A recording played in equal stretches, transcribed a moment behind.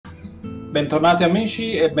Bentornati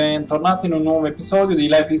amici e bentornati in un nuovo episodio di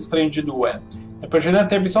Life is Strange 2. Nel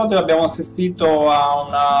precedente episodio abbiamo assistito a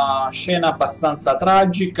una scena abbastanza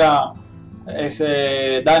tragica.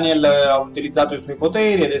 Daniel ha utilizzato i suoi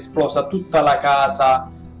poteri ed è esplosa tutta la casa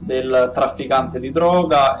del trafficante di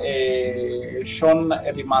droga e Sean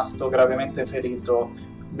è rimasto gravemente ferito.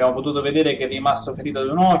 Abbiamo potuto vedere che è rimasto ferito ad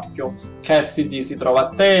un occhio, Cassidy si trova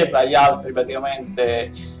a terra, gli altri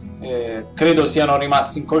praticamente credo siano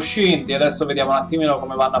rimasti incoscienti. Adesso vediamo un attimino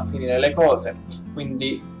come vanno a finire le cose,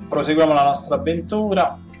 quindi proseguiamo la nostra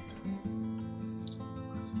avventura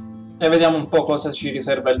e vediamo un po' cosa ci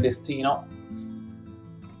riserva il destino.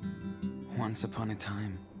 Once upon a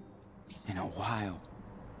time, in a wild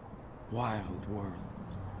world,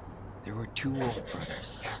 there were two wolf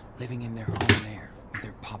brothers living in their home there with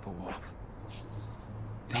their papa wolf.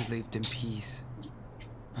 They lived in peace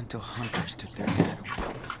until hunters took their dad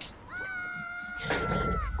away.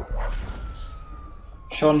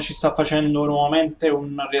 Sean ci sta facendo nuovamente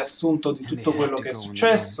un riassunto di tutto quello che è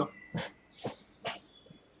successo.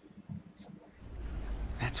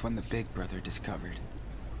 That's when the big brother discovered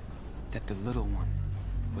that the little one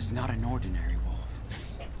was not an ordinary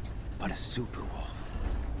wolf, but a super wolf.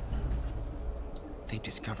 They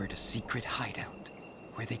discovered a secret hideout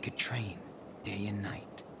where they could train day and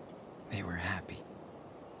night. They were happy.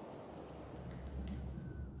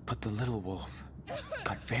 But the little wolf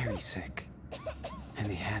got very sick, and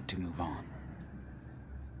they had to move on.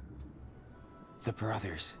 The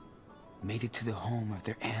brothers made it to the home of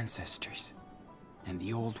their ancestors, and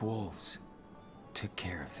the old wolves took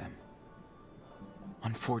care of them.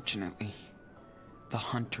 Unfortunately, the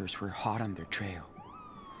hunters were hot on their trail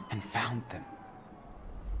and found them.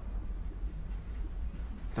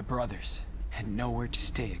 The brothers had nowhere to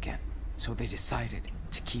stay again, so they decided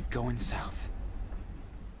to keep going south.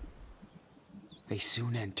 They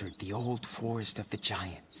soon entered the old forest of the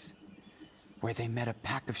giants, where they met a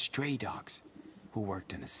pack of stray dogs who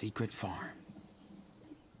worked in a secret farm.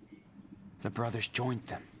 The brothers joined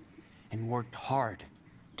them and worked hard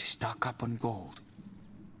to stock up on gold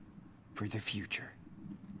for the future.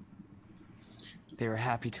 They were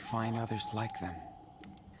happy to find others like them,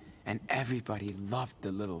 and everybody loved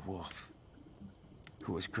the little wolf,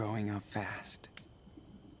 who was growing up fast.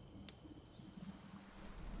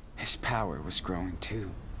 His power was growing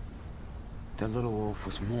too. The little wolf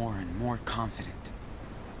was more and more confident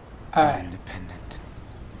and independent.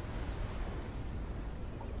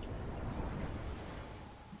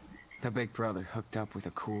 The big brother hooked up with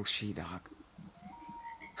a cool she-dog.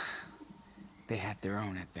 They had their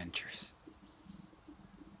own adventures.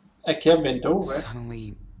 E che avventure?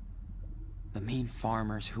 Suddenly, the mean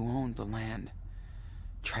farmers who owned the land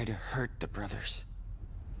tried to hurt the brothers.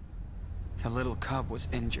 The little cub was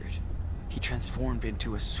injured. He transformed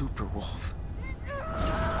into a super wolf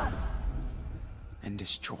and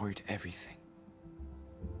destroyed everything.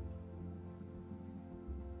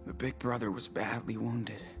 The big brother was badly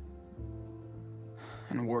wounded.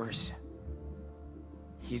 And worse,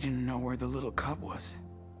 he didn't know where the little cub was.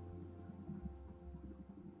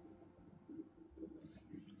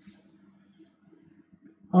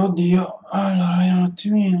 Oddio, allora vediamo un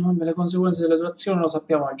attimino. Vabbè, le conseguenze delle tue azioni lo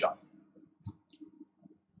sappiamo già.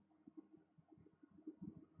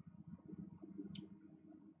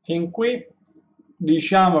 Fin qui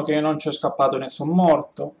diciamo che non c'è scappato nessun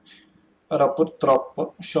morto, però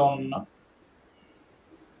purtroppo Sean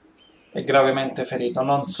è gravemente ferito.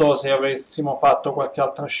 Non so se avessimo fatto qualche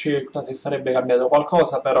altra scelta, se sarebbe cambiato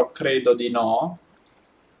qualcosa, però credo di no.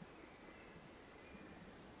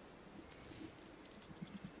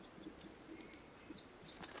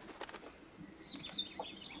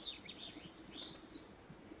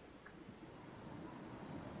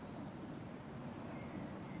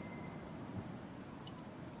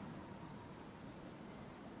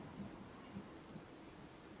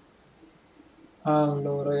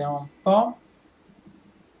 Allora, vediamo un po'.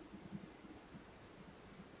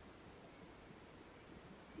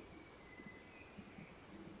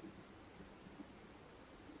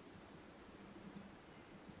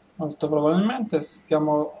 Molto probabilmente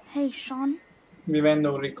stiamo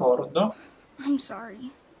vivendo un ricordo. I'm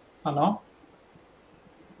sorry. Ah no?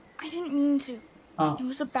 I didn't mean to. Ah, It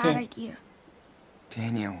was a bad sì. idea.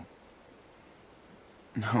 Daniel.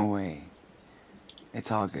 No way. It's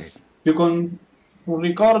all good. Più con un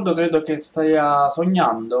ricordo credo che stia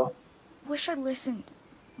sognando. Wish I'd listened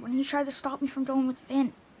when you tried to stop me from going with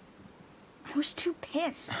Finn. I was too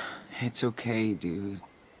pissed. It's okay, dude.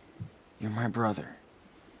 You're my brother.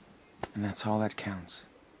 And that's all that counts.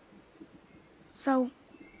 So,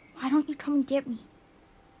 why don't you come and get me?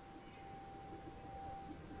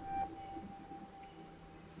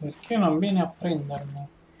 Perché non vieni a prendermi?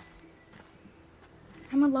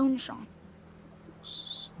 I'm alone, Sean.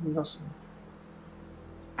 Lo so.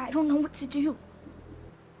 I don't know what to do.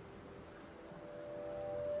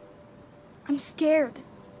 I'm scared.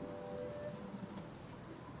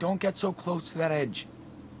 Don't get so close to that edge.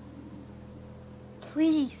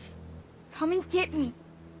 Please, come and get me.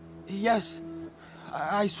 Yes,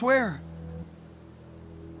 I swear.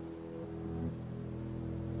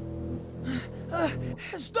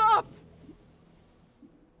 Stop!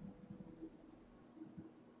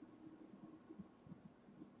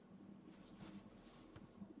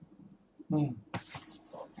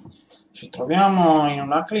 Ci troviamo in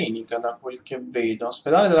una clinica, da quel che vedo.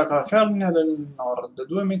 Ospedale della California del Nord.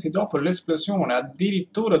 2 mesi dopo l'esplosione,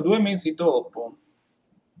 addirittura 2 mesi dopo.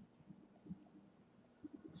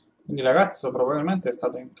 Quindi il ragazzo probabilmente è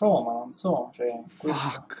stato in coma, non so, cioè, questo...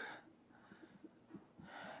 Fuck.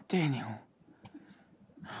 Daniel.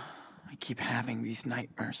 I keep having these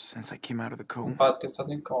nightmares since I came out of the coma. Infatti è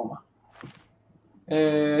stato in coma.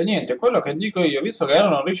 E niente, quello che dico io, visto che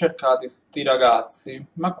erano ricercati sti ragazzi,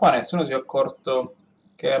 ma qua nessuno si è accorto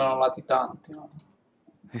che erano latitanti, no?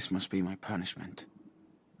 This must be my punishment.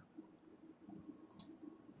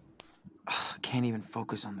 I can't even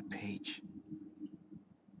focus on the page.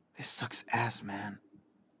 This sucks ass, man.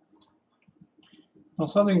 Sono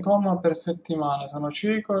stato in coma per settimane, sono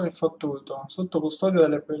cieco e fottuto. Sotto custodia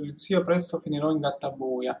delle polizie presto finirò in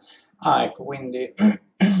gattabuia. Ah, ecco, quindi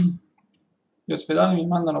gli ospedali mi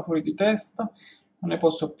mandano fuori di testa, non ne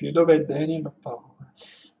posso più. Dov'è Daniel? Ho paura.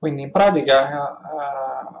 Quindi in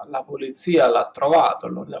pratica la polizia l'ha trovato,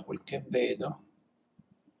 allora, da quel che vedo.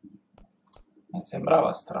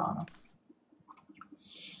 Sembrava strano.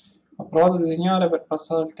 Ho provato a disegnare per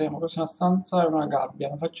passare il tempo. Questa è una stanza e una gabbia,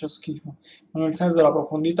 non faccio schifo. Non ho il senso della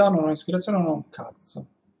profondità, non ho ispirazione, non ho un cazzo.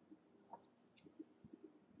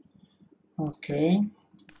 Ok.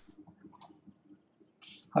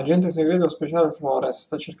 Agente segreto speciale Flores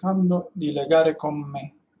sta cercando di legare con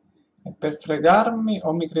me. E per fregarmi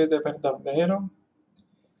o mi crede per davvero?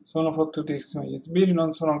 Sono fottutissimo. Gli sbirri non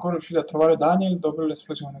sono ancora riusciti a trovare Daniel dopo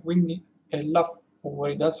l'esplosione, quindi è là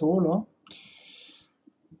fuori da solo.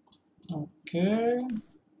 Ok.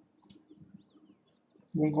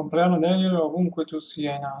 Buon compleanno Daniel, ovunque tu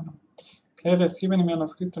sia, nano. Claire e Steven mi hanno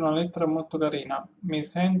scritto una lettera molto carina. Mi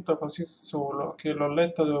sento così solo che l'ho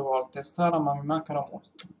letta 2 volte. È strana, ma mi mancano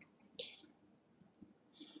molto.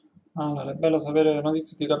 Allora, è bello sapere le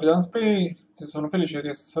notizie di Capitan Spirit. Sono felice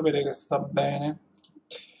di sapere che sta bene.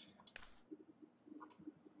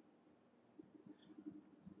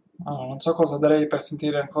 Allora, non so cosa darei per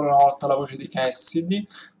sentire ancora una volta la voce di Cassidy.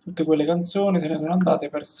 Tutte quelle canzoni se ne sono andate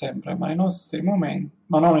per sempre, ma i nostri momenti...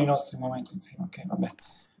 Ma non i nostri momenti insieme, ok, vabbè.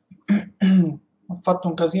 Ho fatto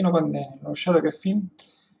un casino con Daniel, ho lasciato che Finn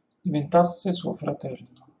diventasse suo fratello.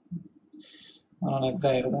 Ma non è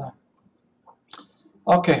vero, dai.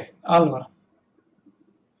 Ok, allora.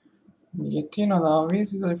 Bigliettino da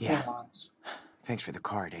visita del formaggio. Thanks for the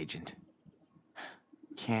card, agent.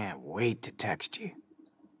 Can't wait to text you.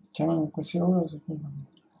 Chiamami così ora.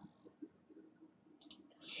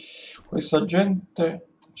 Questo agente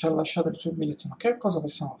ci ha lasciato il suo bigliettino. Che cosa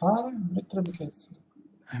possiamo fare? Lettera di Cassidy.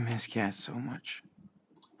 I miss Cass so much.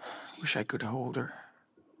 Wish I could hold her.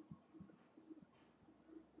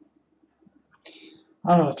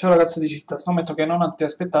 Allora, ciao ragazzo di città, scommetto che non ti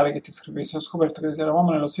aspettavi che ti scrivessi. Ho scoperto che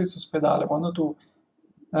eravamo nello stesso ospedale quando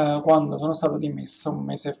sono stata dimessa un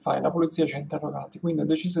mese fa e la polizia ci ha interrogati, quindi ho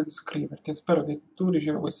deciso di scriverti e spero che tu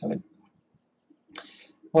riceva questa lettera.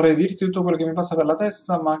 Vorrei dirti tutto quello che mi passa per la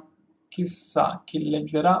testa, ma chissà chi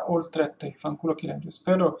leggerà oltre a te, fanculo chi legge.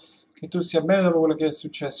 Spero che tu sia bene dopo quello che è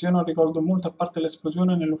successo. Io non ricordo molto a parte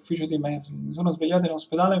l'esplosione nell'ufficio di Merlin. Mi sono svegliato in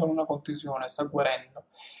ospedale con una contusione, sta guarendo.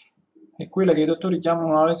 È quella che i dottori chiamano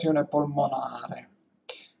una lesione polmonare.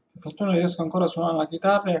 Per fortuna riesco ancora a suonare la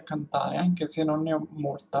chitarra e a cantare, anche se non ne ho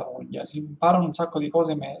molta voglia. Si imparano un sacco di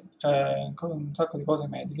cose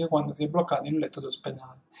mediche quando si è bloccati in un letto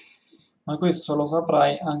d'ospedale. Ma questo lo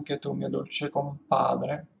saprai anche tu, mio dolce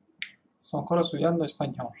compadre. Sto ancora studiando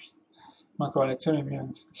spagnolo, ma con le lezioni mie.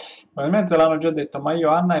 Probabilmente l'hanno già detto, ma io,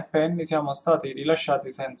 Anna e Penny siamo stati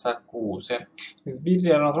rilasciati senza accuse. Gli sbirri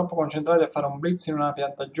erano troppo concentrati a fare un blitz in una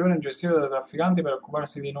piantagione gestita dai trafficanti per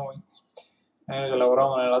occuparsi di noi. Che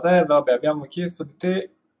lavoravamo nella terra, vabbè, abbiamo chiesto di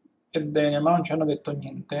te e Daniel, ma non ci hanno detto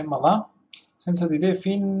niente. Ma va? Senza di te,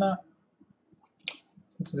 Finn, la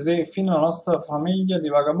nostra famiglia di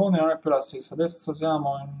vagabondi non è più la stessa. Adesso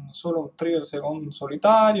siamo solo un trio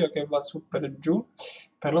solitario che va su per giù.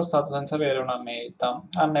 per lo Stato senza avere una meta.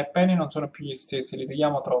 Anna e Penny non sono più gli stessi,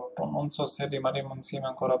 litighiamo troppo, non so se rimarremo insieme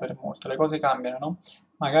ancora per molto. Le cose cambiano, no?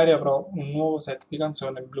 Magari avrò un nuovo set di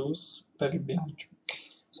canzoni blues per il viaggio.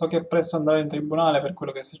 So che presto andrai in tribunale per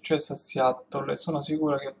quello che è successo a Seattle e sono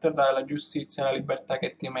sicuro che otterrai la giustizia e la libertà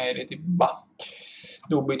che ti meriti. Bah,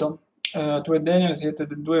 dubito. Tu e Daniel siete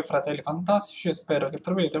due fratelli fantastici e spero che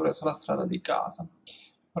troverete presto la strada di casa.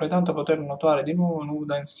 Vorrei tanto poter nuotare di nuovo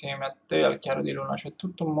nuda insieme a te al chiaro di luna, c'è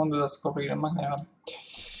tutto un mondo da scoprire, magari.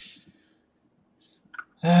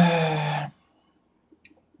 Eh,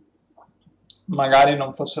 magari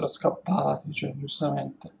non fossero scappati, cioè,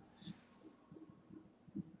 giustamente.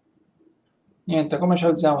 Niente, come ci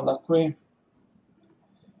alziamo da qui?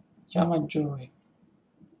 Chiama Joey.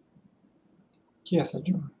 Chi è sta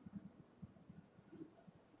Joey?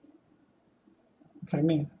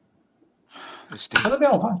 Infermiere. Cosa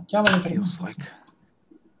dobbiamo fare? Chiama l'infermiere.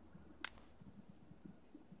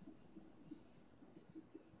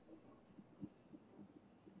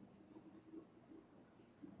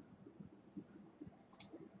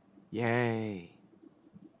 Yay.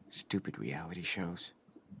 Stupid reality shows.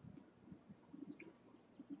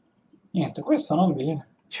 Niente, questo non viene.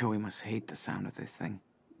 Joey must hate the sound of this thing.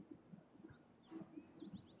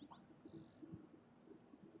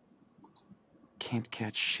 Can't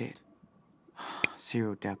catch shit.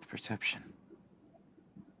 Zero depth perception.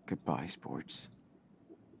 Goodbye, sports.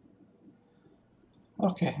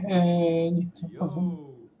 Ok, niente.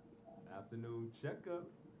 Yo, afternoon checkup.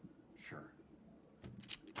 Sure.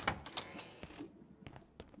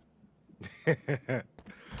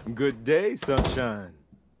 Good day, sunshine.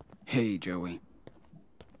 Hey, Joey.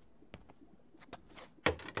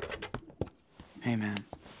 Hey, man.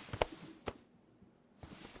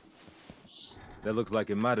 That looks like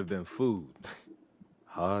it might have been food.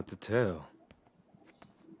 Hard to tell.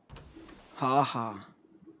 Ha ha.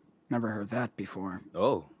 Never heard that before.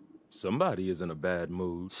 Oh, somebody is in a bad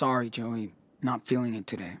mood. Sorry, Joey. Not feeling it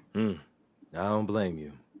today. I don't blame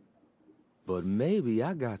you. But maybe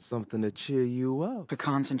I got something to cheer you up.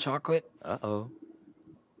 Pecans and chocolate? Uh-oh.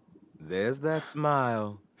 There's that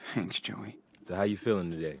smile. Thanks, Joey. So how you feeling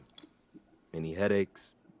today? Any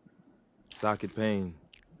headaches? Socket pain?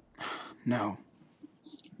 No.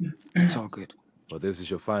 It's all good. Well, this is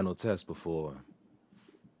your final test before...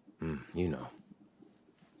 you know.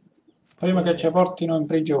 Prima che ci portino in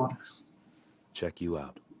prigione. Check you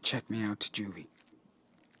out. Check me out, Joey.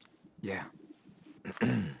 Yeah.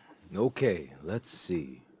 Okay, let's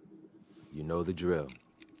see. You know the drill.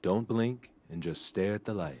 Don't blink and just stare at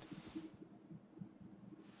the light.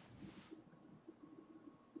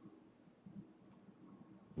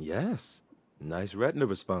 Yes, nice retina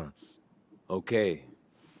response. Okay,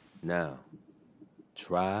 now,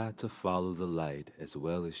 try to follow the light as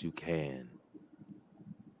well as you can.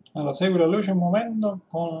 Allora, segui la luce muovendo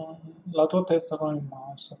con la tua testa con il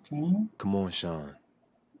mouse, ok? Come on, Sean.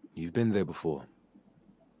 You've been there before.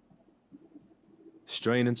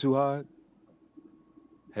 Straining too hard?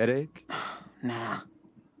 Headache? Nah.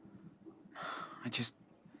 I just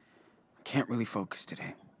can't really focus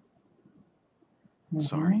today.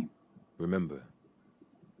 Sorry. Remember,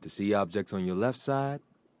 to see objects on your left side,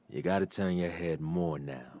 you gotta turn your head more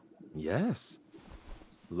now. Yes.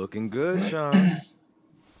 Looking good, Sean.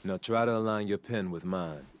 Now try to align your pen with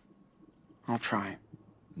mine. I'll try.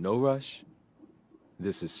 No rush.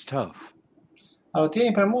 This is tough. Allora,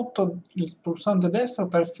 tieni premuto il pulsante destro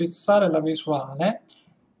per fissare la visuale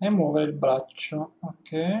e muovere il braccio,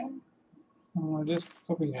 ok? Non riesco a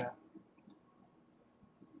capire.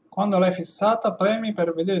 Quando l'hai fissata, premi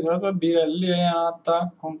per vedere se la tua birra è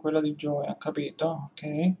allineata con quella di Joey, ho capito?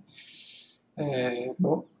 Ok.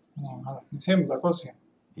 Boh, no, mi sembra così.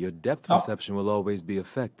 Your depth perception will always be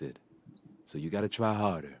affected, so you gotta try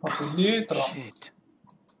harder. Un po' più dietro. Shit.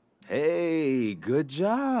 Hey, good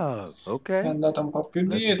job. Okay. È andata un po' più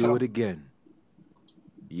Let's dietro. do it again.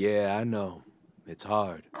 Yeah, I know. It's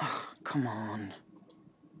hard. Come on.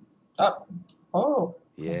 Ah, oh.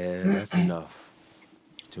 Yeah, that's enough.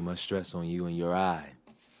 Too much stress on you and your eye.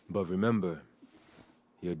 But remember,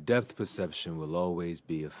 your depth perception will always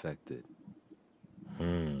be affected.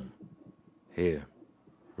 Here,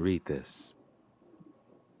 read this.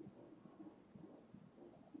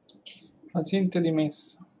 Paziente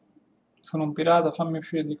dimessa. Sono un pirata, fammi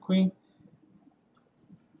uscire di qui.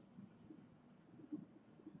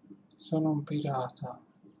 Sono un pirata.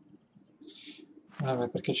 Vabbè,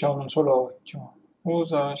 perché c'è un solo occhio.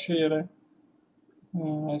 Usa, scegliere.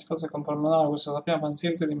 Risposta conformare, questo sappiamo,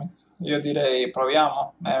 paziente dimessa. Io direi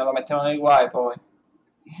proviamo. Lo mettiamo nei guai poi.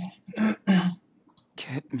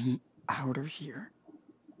 Get me out of here.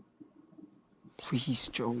 Please,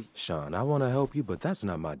 Joey. Sean, I want to help you, but that's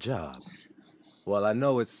not my job. Well, I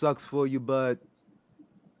know it sucks for you, but...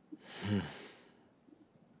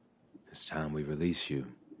 It's time we release you.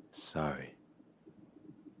 Sorry.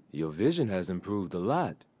 Your vision has improved a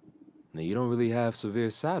lot. Now, you don't really have severe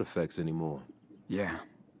side effects anymore. Yeah.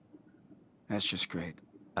 That's just great.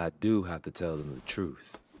 I do have to tell them the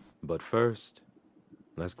truth. But first,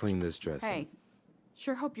 let's clean this dressing. Hey,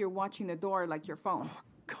 sure hope you're watching the door like your phone. Oh,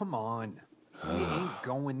 come on. We ain't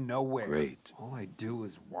going nowhere. Great. All I do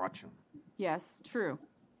is watch them. Yes, true.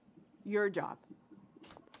 Your job.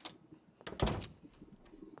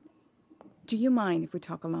 Do you mind if we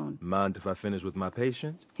talk alone? Mind if I finish with my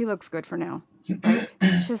patient? He looks good for now, right?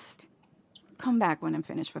 Just come back when I'm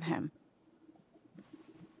finished with him.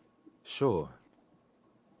 Sure.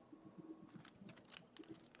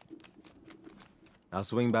 I'll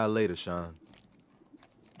swing by later, Sean.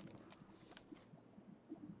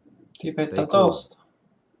 Tipetta Stay cool. toast.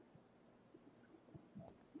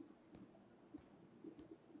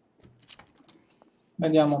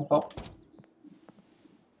 Vediamo un po'.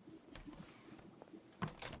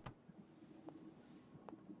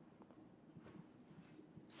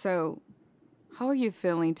 So, how are you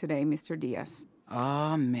feeling today, Mr. Diaz?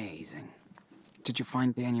 Amazing. Did you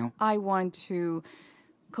find Daniel? I want to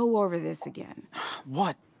go over this again.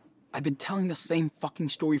 What? I've been telling the same fucking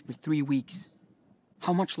story for 3 weeks.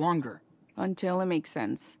 How much longer? Until it makes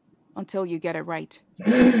sense. Until you get it right.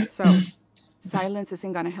 So, silence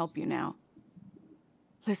isn't gonna help you now.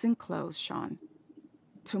 Listen close, Sean.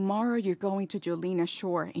 Tomorrow you're going to Jolena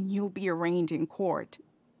Shore and you'll be arraigned in court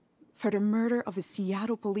for the murder of a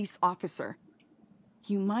Seattle police officer.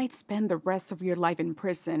 You might spend the rest of your life in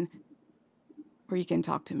prison, or you can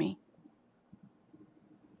talk to me.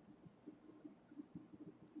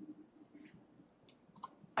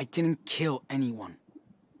 I didn't kill anyone.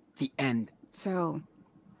 The end. So,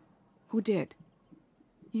 who did?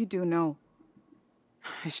 You do know.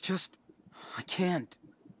 It's just... I can't.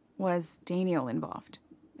 Was Daniel involved?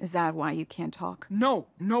 Is that why you can't talk? No,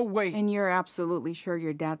 no way. And you're absolutely sure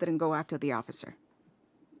your dad didn't go after the officer?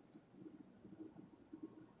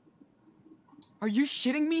 Are you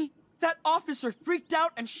shitting me? That officer freaked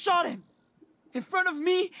out and shot him! In front of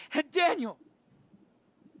me and Daniel!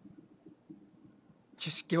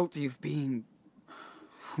 Just guilty of being...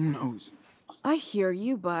 who knows? I hear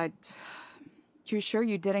you, but... you're sure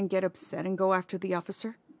you didn't get upset and go after the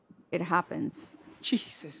officer? It happens.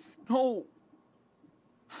 Jesus, no!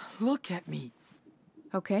 Look at me.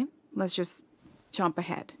 Okay, let's just jump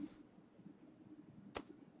ahead.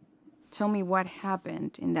 Tell me what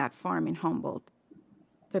happened in that farm in Humboldt.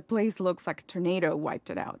 The place looks like a tornado wiped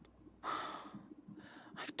it out.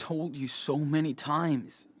 I've told you so many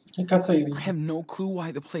times. Che cazzo gli I dici? have no clue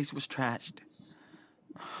why the place was trashed.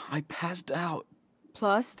 I passed out.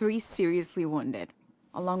 Plus 3 seriously wounded,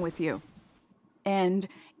 along with you. And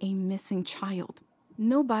a missing child.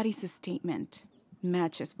 Nobody's statement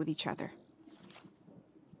matches with each other.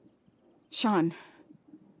 Sean,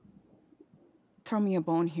 throw me a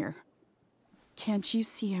bone here. Can't you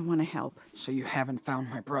see I want to help? So you haven't found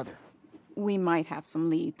my brother? We might have some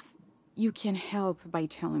leads. You can help by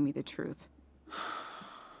telling me the truth.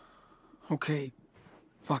 Okay.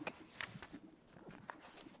 Fuck.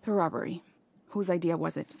 The robbery. Whose idea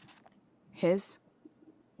was it? His?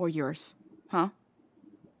 Or yours? Huh?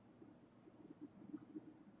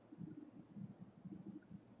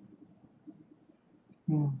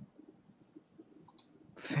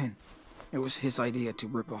 Finn. It was his idea to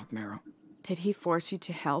rip off Marrow. Did he force you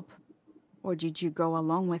to help? Or did you go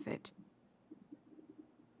along with it?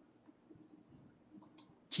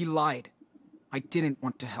 He lied. I didn't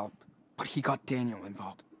want to help, but he got Daniel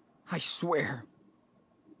involved. I swear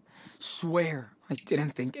I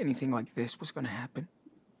didn't think anything like this was gonna happen.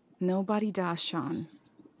 Nobody does, Sean.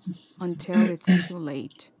 Until it's too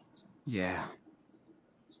late. Yeah.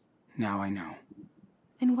 Now I know.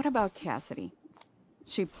 And what about Cassidy?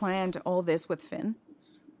 She planned all this with Finn?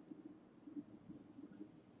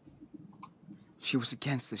 She was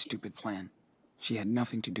against this stupid plan. She had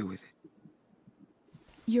nothing to do with it.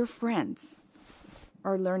 Your friends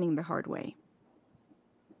are learning the hard way.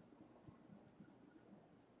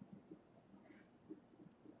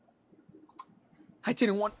 I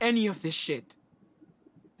didn't want any of this shit.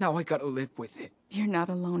 Now I gotta live with it. You're not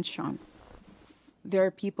alone, Sean. There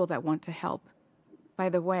are people that want to help. By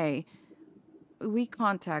the way, we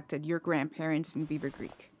contacted your grandparents in Beaver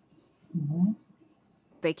Creek.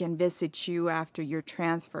 They can visit you after you're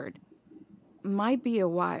transferred. Might be a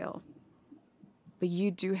while, but you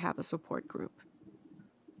do have a support group.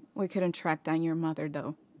 We couldn't track down your mother,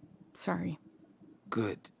 though. Sorry.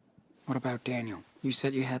 Good. What about Daniel? You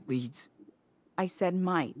said you had leads. I said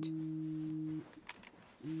might.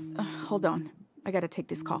 Hold on. I gotta take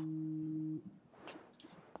this call.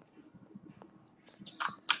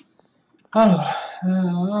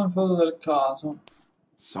 Allora, foto del caso.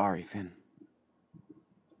 Sorry, Finn.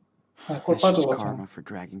 È It's colpa just tua. karma for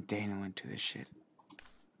dragging Daniel into this shit.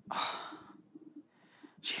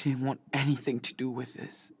 She didn't want anything to do with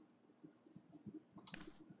this.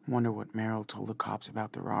 Wonder what Meryl told the cops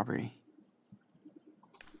about the robbery.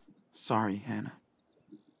 Sorry, Hannah.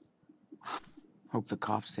 Hope the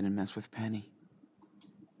cops didn't mess with Penny.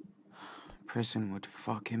 Prison would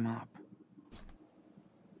fuck him up.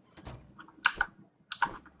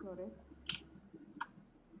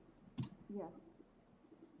 Yes.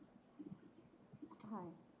 Hi.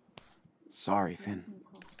 Sorry, Finn.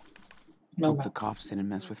 Vabbè. Hope the cops didn't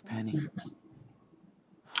mess with Penny.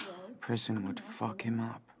 Prison would fuck him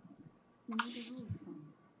up. No,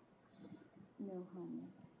 honey.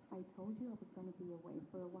 I told you I was gonna be away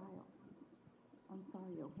for a while. I'm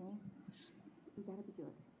sorry, okay? You gotta be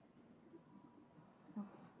good. Oh.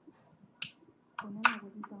 Fernanda,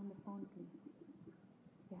 will you be on the phone, please?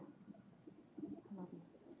 Yeah. I love you.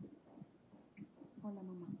 Hola,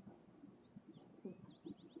 mamá. Sì.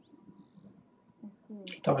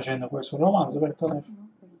 Sta facendo questo romanzo per telefono. No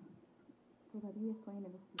sé. Todavía estoy en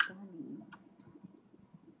el hospital y...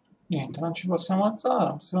 Niente, non ci possiamo alzare,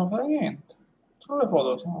 non possiamo fare niente. Solo le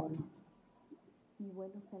foto sono. Mi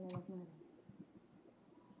vuelo sale a las 9.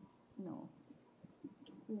 No.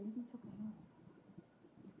 Le he dicho que no.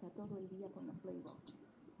 Está todo el día con la Playboy.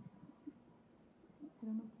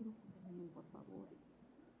 Pero no quiero que se llamen, por favor.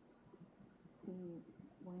 Sí,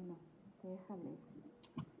 bueno, déjale.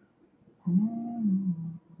 Sí,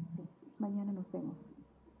 mañana nos vemos.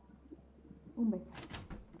 Un beso.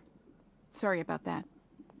 Sorry about that.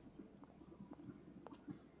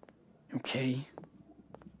 Okay.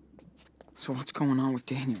 So what's going on with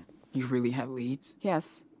Daniel? You really have leads?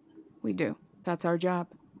 Yes, we do. That's our job.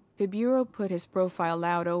 The Bureau put his profile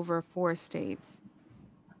out over 4 states.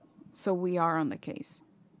 So we are on the case.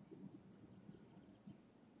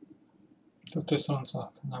 Tutte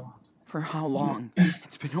stronzate, andiamo. For how long?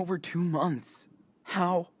 It's been over 2 months.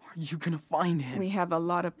 How are you gonna find him? We have a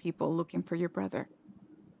lot of people looking for your brother.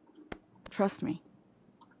 Trust me.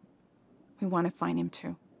 We want to find him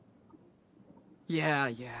too. Yeah.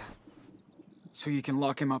 So you can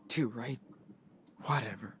lock him up too, right?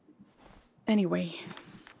 Whatever. Anyway,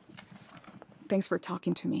 thanks for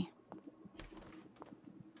talking to me.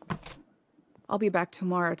 I'll be back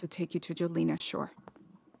tomorrow to take you to Jolena Shore.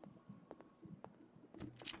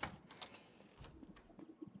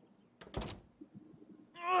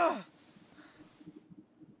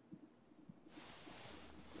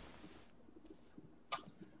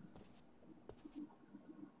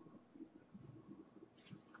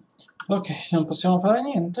 Ok, non possiamo fare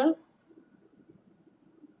niente.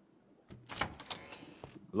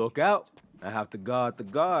 Look out. I have to guard the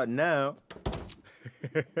guard now.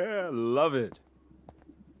 Love it.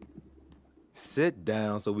 Sit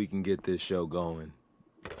down so we can get this show going.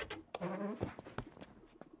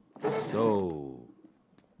 So,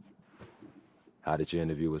 how did your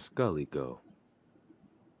interview with Scully go?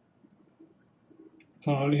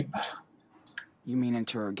 Sono libero. You mean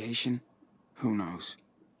interrogation? Who knows?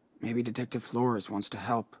 Maybe Detective Flores wants to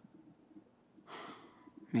help.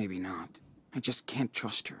 Maybe not. I just can't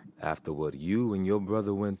trust her. After what you and your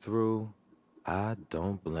brother went through, I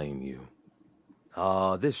don't blame you.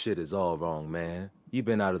 Aw, this shit is all wrong, man. You've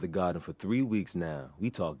been out of the garden for 3 weeks now.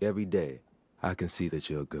 We talk every day. I can see that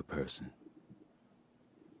you're a good person.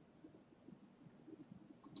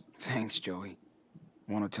 Thanks, Joey.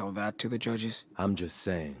 Want to tell that to the judges? I'm just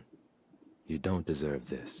saying, you don't deserve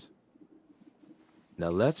this. Now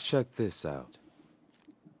let's check this out.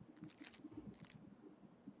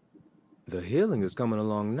 The healing is coming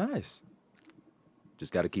along nice.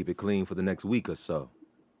 Just gotta keep it clean for the next week or so.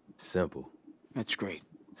 Simple. That's great.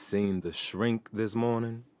 Seen the shrink this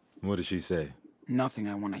morning? What did she say? Nothing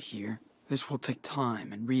I want to hear. This will take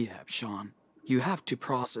time and rehab, Sean. You have to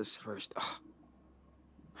process first. Ugh.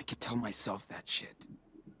 I can tell myself that shit.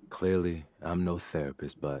 Clearly, I'm no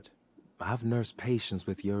therapist, but I've nursed patients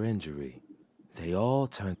with your injury. They all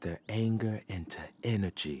turned their anger into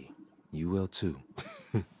energy. You will too.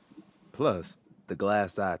 Plus, the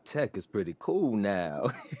glass eye tech is pretty cool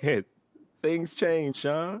now. Things change,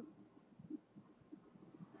 Sean.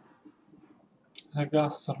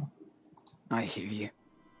 Ergastolo. I hear you.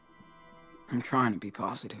 I'm trying to be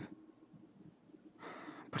positive.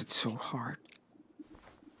 But it's so hard.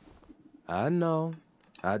 I know.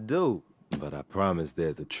 I do. But I promise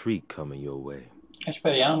there's a treat coming your way. E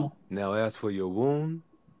speriamo. Now, as for your wound,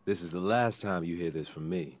 this is the last time you hear this from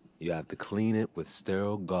me. You have to clean it with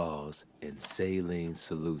sterile gauze and saline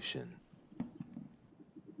solution.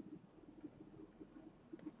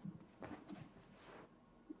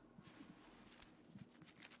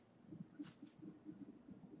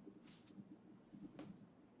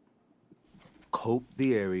 Coat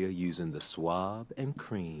the area using the swab and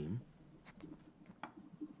cream.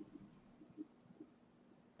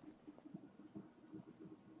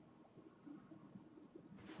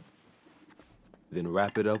 Then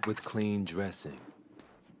wrap it up with clean dressing.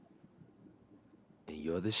 And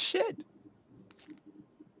you're the shit.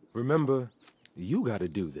 Remember, you gotta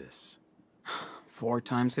do this. 4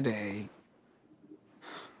 times a day.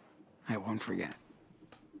 I won't forget.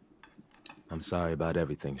 I'm sorry about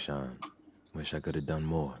everything, Sean. Wish I could have done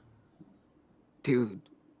more. Dude,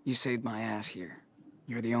 you saved my ass here.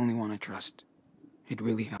 You're the only one I trust. It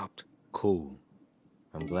really helped. Cool.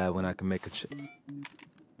 I'm glad when I can make a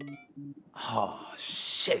Oh,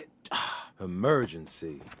 shit.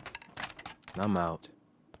 Emergency. I'm out.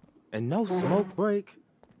 And no smoke break?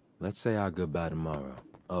 Let's say our goodbye tomorrow.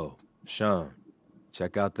 Oh, Sean,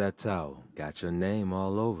 check out that towel. Got your name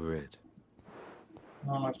all over it.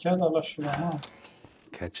 Un'occhiata all'asciugamano.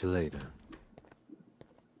 Catch you later.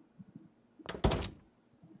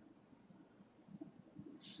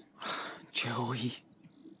 Joey,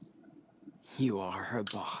 you are her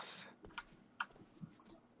boss.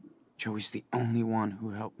 Joey's the only one who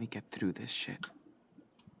helped me get through this shit.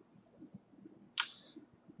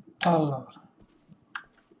 Allora.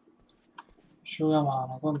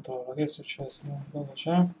 Asciugamano, controllo. Che è successo? Cosa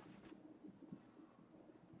c'è?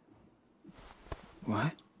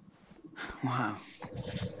 What? Wow.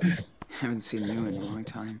 Haven't seen you in a long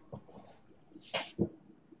time.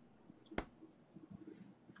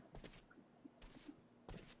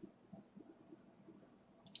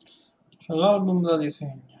 C'è l'album da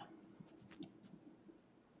disegno.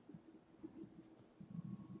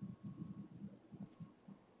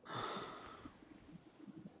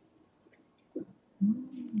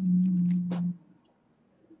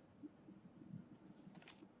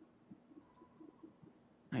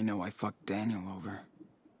 I know I fucked Daniel over.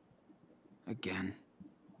 Again.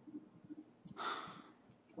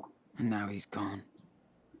 And now he's gone.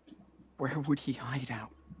 Where would he hide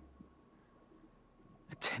out?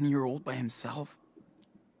 A 10-year-old by himself?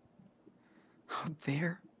 Out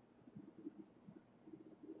there?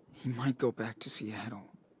 He might go back to Seattle.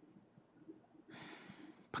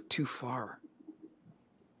 But too far.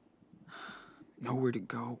 Nowhere to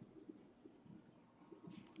go.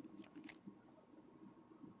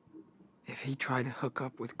 If he tried to hook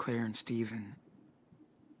up with Claire and Steven,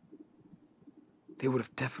 they would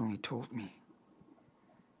have definitely told me.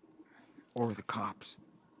 Or the cops.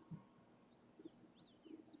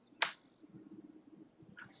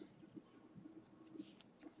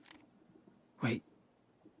 Wait.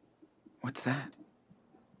 What's that?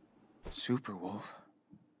 Superwolf?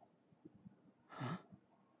 Huh?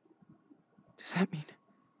 Does that mean...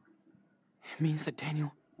 It means that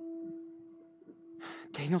Daniel's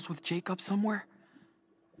with Jacob somewhere?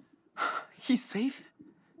 He's safe?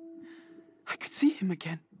 I could see him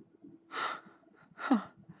again.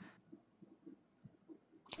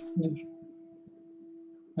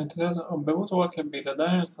 Mentre ho bevuto qualche birra,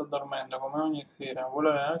 Daniel sta dormendo come ogni sera, vuole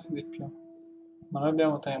allenarsi di più. Ma noi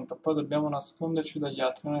abbiamo tempo e poi dobbiamo nasconderci dagli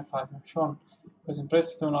altri, non è facile. Sean, preso in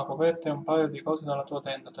prestito una coperta e un paio di cose dalla tua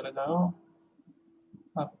tenda, te le darò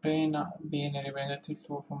appena vieni a riprenderti il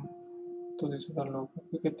tuo fumetto di Superlupo.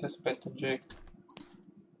 Qui che ti aspetto, Jake.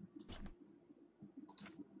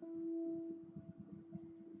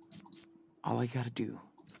 All I gotta do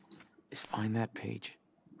is find that page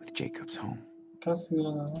with Jacob's home. Cassi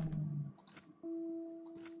della...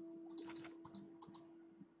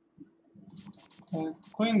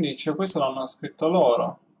 quindi, cioè, questo l'hanno scritto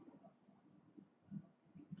loro.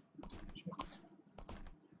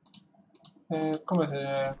 Come si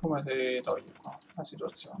toglie qua la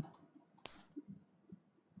situazione?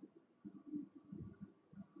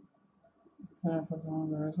 Dobbiamo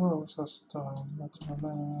vedere solo questa storia. Va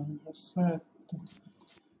bene, 17.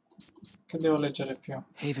 Che devo leggere più?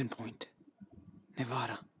 Haven Point,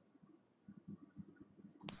 Nevada.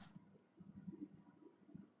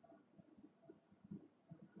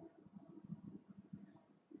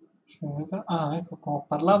 Ah, ecco, ho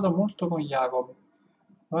parlato molto con Jacob.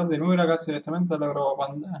 Guarda, dei nuovi ragazzi direttamente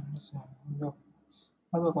dall'Europa. Sì, ho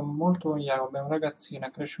parlato molto con Jacob, è un ragazzino, è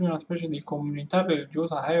cresciuto in una specie di comunità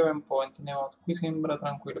religiosa a Haven Point. Qui sembra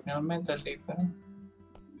tranquillo, finalmente è libero.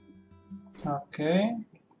 Ok,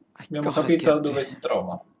 abbiamo capito dove si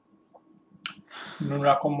trova. in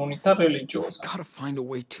una comunità religiosa. Gotta find a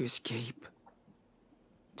way to escape.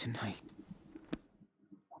 Tonight.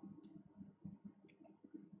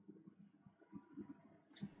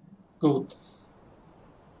 Good.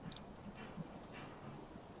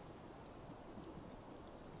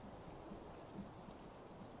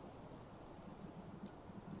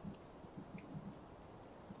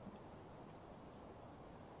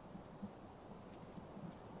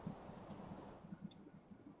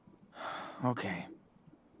 Okay.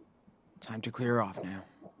 Time to clear off now.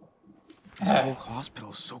 This whole hospital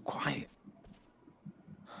is so quiet.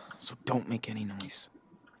 So don't make any noise.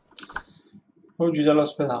 Fuggi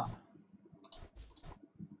dall'ospedale.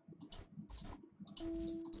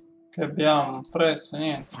 Che abbiamo preso?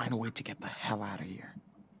 Niente. Find a way to get the hell out of here.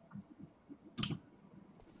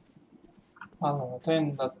 Allora,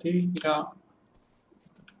 tenda, tira,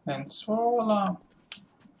 lenzuola,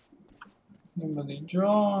 libro di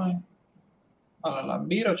Joy. Allora, la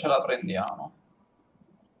birra ce la prendiamo.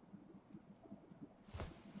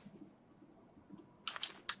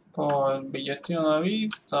 Poi il bigliettino da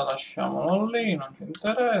visita, lasciamolo lì, non ci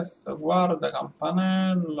interessa. Guarda,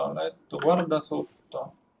 campanello, letto, guarda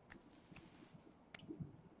sotto.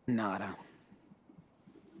 Nada.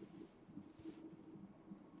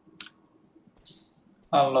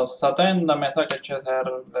 Allora, sta tenda mi sa che ci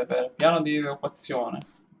serve per piano di evacuazione.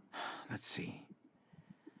 Let's see.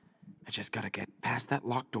 I just gotta get past that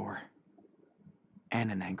locked door.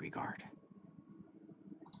 And an angry guard.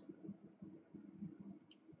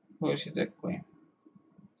 Voi siete qui.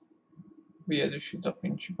 Via di uscita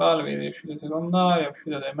principale, via di uscita secondaria,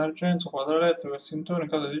 uscita di emergenza, quadro elettrico, estintori,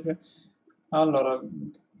 casa di... Allora,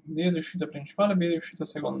 via di uscita principale, via di uscita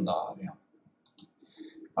secondaria.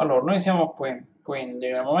 Allora, noi siamo qui. Quindi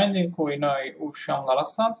nel momento in cui noi usciamo dalla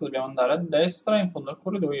stanza dobbiamo andare a destra in fondo al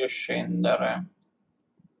corridoio e scendere.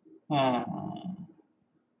 Ok,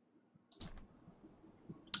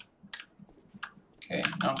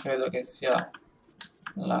 non credo che sia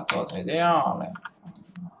la cosa ideale.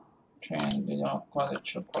 Accendi, vediamo qua se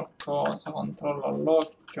c'è qualcosa, controllo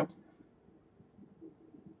all'occhio.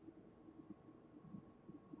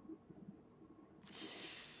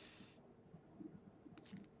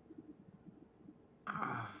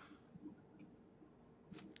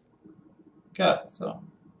 Cazzo,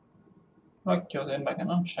 l'occhio sembra che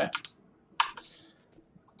non c'è.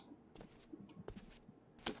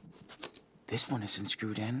 This one isn't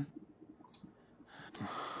screwed in.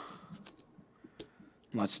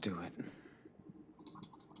 Let's do it.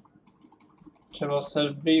 Ci può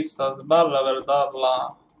servire sta sbarra per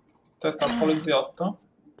darla testa al poliziotto?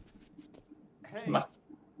 Hey, Ma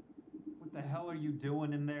what the hell are you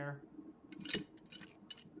doing in there?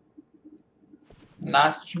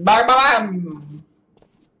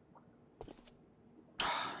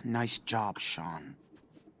 Nice job, Sean.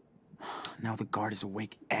 Now the guard is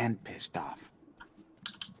awake and pissed off.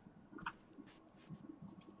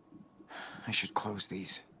 I should close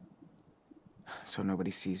these, so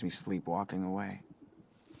nobody sees me sleepwalking away.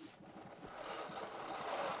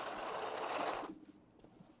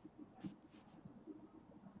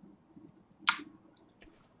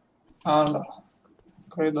 allora,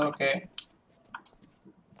 credo che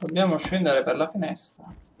dobbiamo scendere per la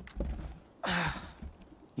finestra.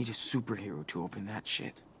 Need a superhero to open that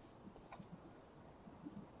shit.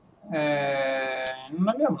 Non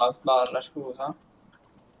abbiamo la sbarra, scusa.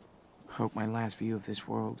 Hope my last view of this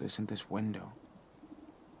world isn't this window.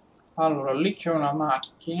 Allora, lì c'è una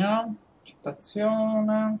macchina.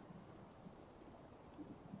 Citazione.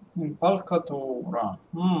 Impalcatura.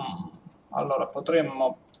 Allora,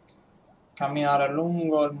 potremmo camminare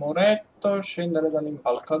lungo il muretto, scendere I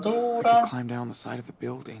dall'impalcatura, could climb down the side of the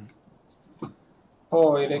building.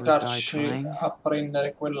 poi Or die recarci trying. a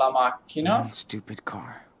prendere quella macchina. One stupid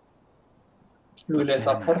car. Lui le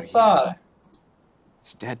sa Get him outta forzare.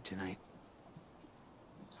 It's dead tonight.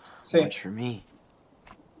 Sì, Much for me.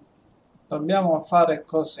 dobbiamo fare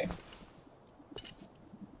così.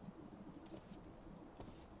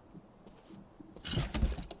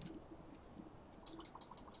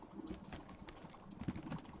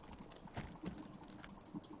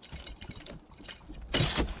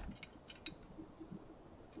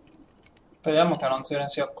 Speriamo che non se ne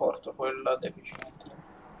sia accorto quel deficiente.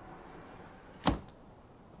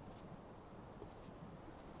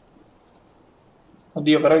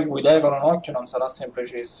 Oddio, però il guidare con un occhio non sarà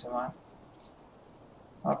semplicissimo, eh.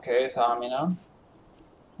 Ok, esamina.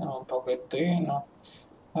 Vediamo un pochettino.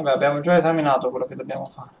 Vabbè, abbiamo già esaminato quello che dobbiamo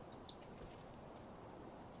fare.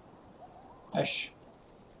 Esci.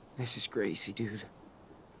 This is Gracie, dude.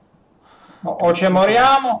 O ci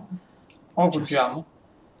moriamo o fuggiamo.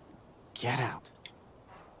 Get out.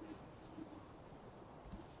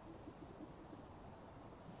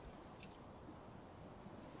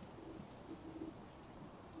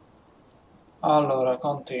 Allora,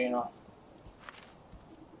 continua.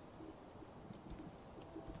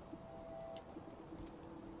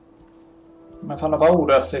 Mi fanno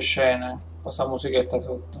paura queste scene, questa musichetta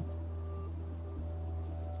sotto.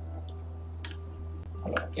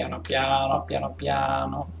 Allora, piano piano, piano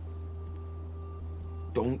piano.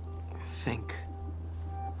 Don't think.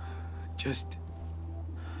 Just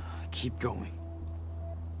keep going.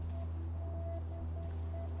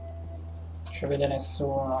 Non ci vede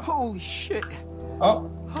nessuno. Holy shit. Oh,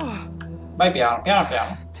 vai piano, piano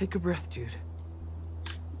piano. Take a breath, dude.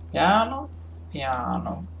 Piano,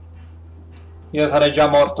 piano. Io sarei già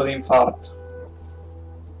morto di infarto.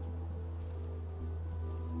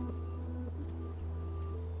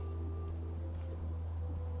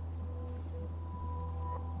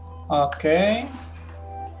 Ok.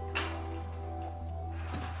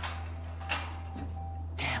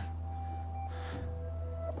 Damn.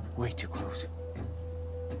 Way too close.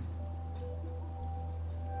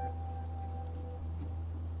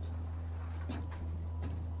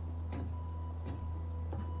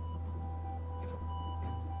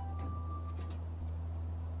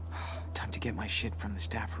 Time to get my shit from the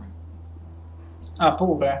staff room. Ah,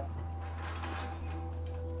 pure.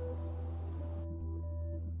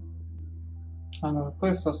 Allora,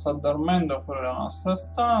 questo sta dormendo fuori dalla nostra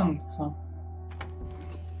stanza.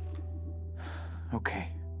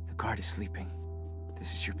 Okay, the guard is sleeping.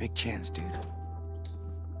 This is your big chance, dude.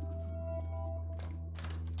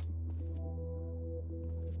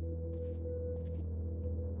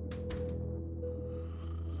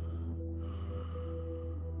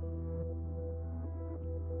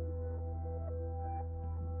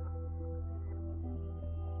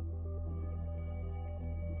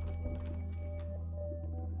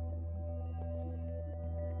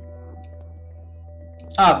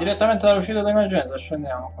 Ah, direttamente dall'uscita d'emergenza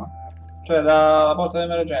scendiamo qua. Cioè dalla porta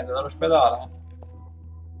d'emergenza, dall'ospedale.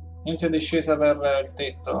 Inizio discesa per il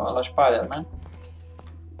tetto alla Spider-Man.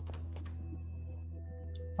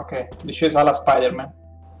 Ok, discesa alla Spider-Man.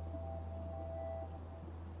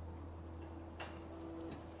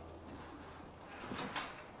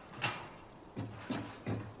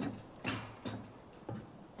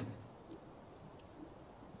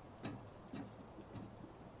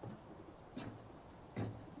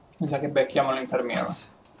 Mi sa che becchiamo l'infermiera.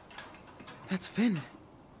 That's Finn.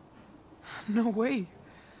 No way.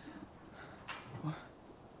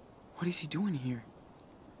 What is he doing here?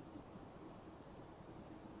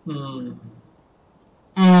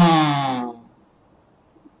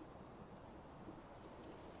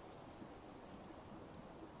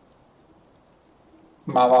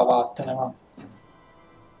 Ma va, vattene, va.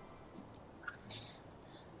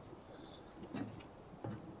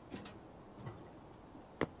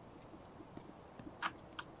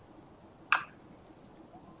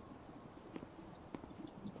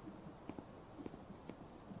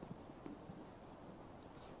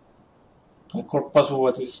 È colpa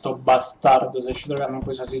sua di sto bastardo se ci troviamo in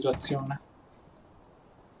questa situazione.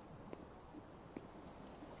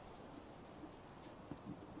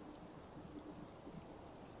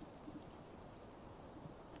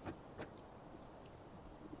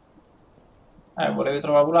 Volevi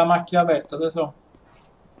trovare pure la macchina aperta, tesoro?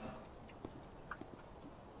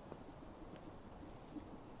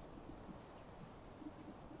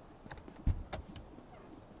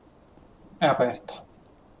 È aperta.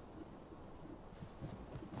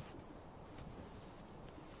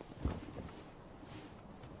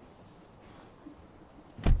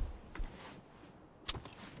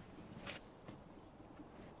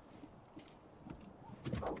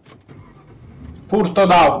 Furto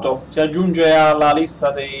d'auto si aggiunge alla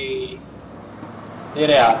lista dei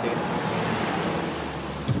reati.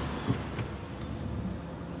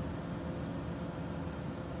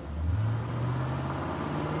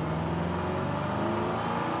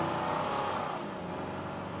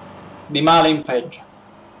 Di male in peggio.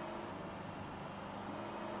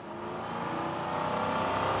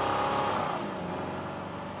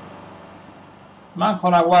 Manca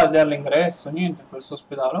una guardia all'ingresso, niente in questo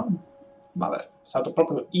ospedale. Vabbè, è stato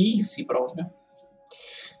proprio easy proprio.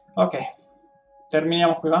 Ok,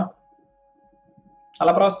 terminiamo qui, va?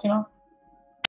 Alla prossima.